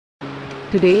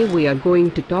Today we are going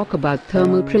to talk about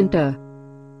thermal printer.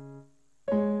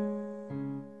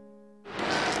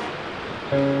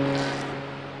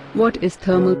 What is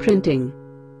thermal printing?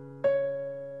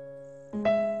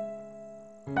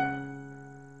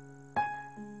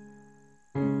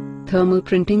 Thermal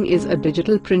printing is a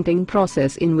digital printing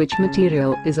process in which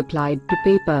material is applied to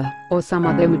paper or some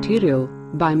other material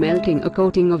by melting a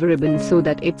coating of a ribbon so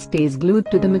that it stays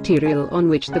glued to the material on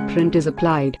which the print is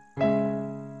applied.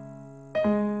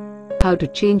 How to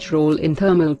change role in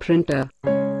thermal printer.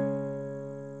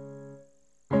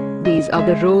 These are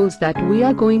the roles that we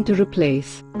are going to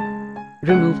replace.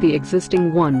 Remove the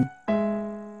existing one.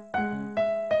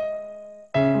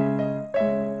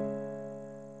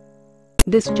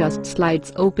 This just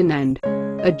slides open and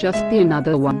adjust the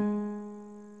another one.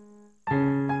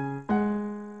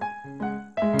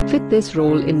 Fit this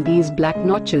roll in these black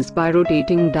notches by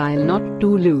rotating dial not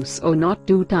too loose or not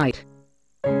too tight.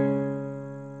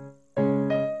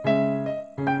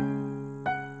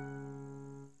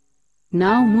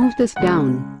 Now move this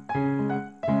down.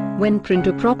 When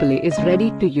printer properly is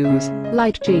ready to use,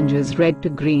 light changes red to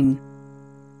green.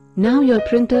 Now your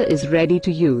printer is ready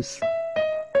to use.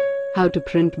 How to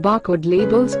print barcode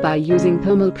labels by using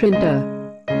thermal printer.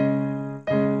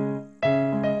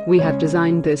 We have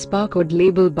designed this barcode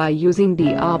label by using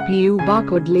DRPU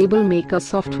barcode label maker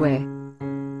software.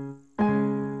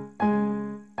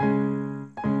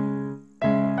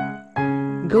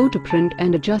 Go to print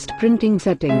and adjust printing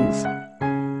settings.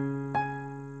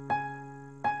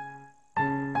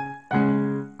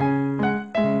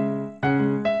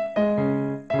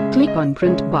 Click on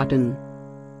print button.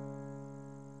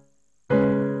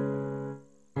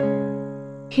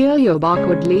 Here your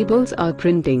barcode labels are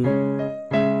printing.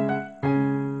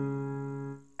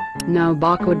 Now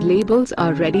barcode labels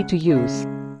are ready to use.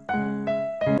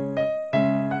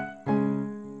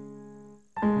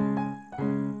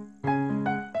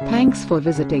 Thanks for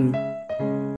visiting.